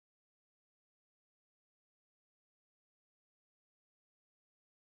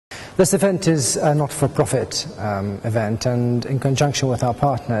This event is a not-for-profit event, and in conjunction with our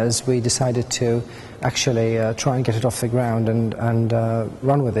partners we decided to actually try and get it off the ground and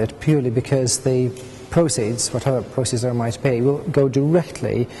run with it, purely because the proceeds, whatever proceeds there might be, will go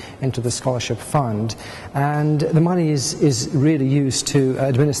directly into the scholarship fund, and the money is really used to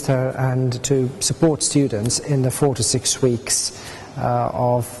administer and to support students in the 4 to 6 weeks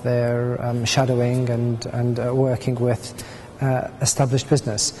of their shadowing and working with established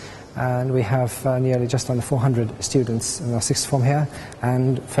business. And we have nearly just under 400 students in our sixth form here,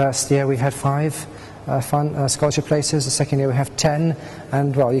 and first year we had 5 scholarship places, the second year we have 10,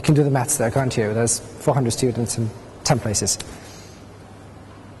 and well, you can do the maths there, can't you? There's 400 students and 10 places.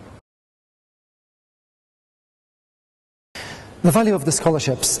 The value of the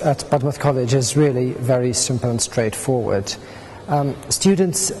scholarships at Budmouth College is really very simple and straightforward.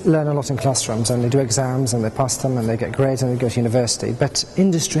 Students learn a lot in classrooms, and they do exams and they pass them and they get grades and they go to university, but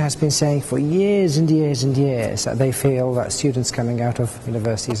industry has been saying for years and years and years that they feel that students coming out of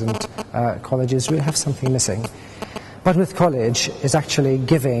universities and colleges really have something missing. Budmouth College is actually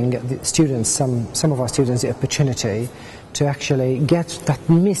giving the students, some of our students, the opportunity to actually get that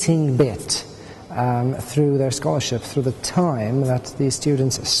missing bit through their scholarship, through the time that these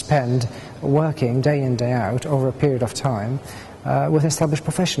students spend working day in, day out over a period of time with established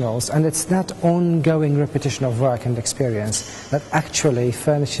professionals. And it's that ongoing repetition of work and experience that actually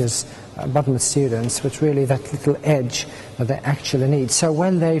furnishes Budmouth students with really that little edge that they actually need. So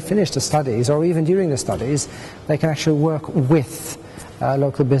when they finish the studies, or even during the studies, they can actually work with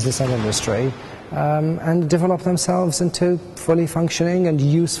local business and industry and develop themselves into fully functioning and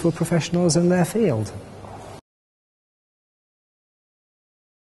useful professionals in their field.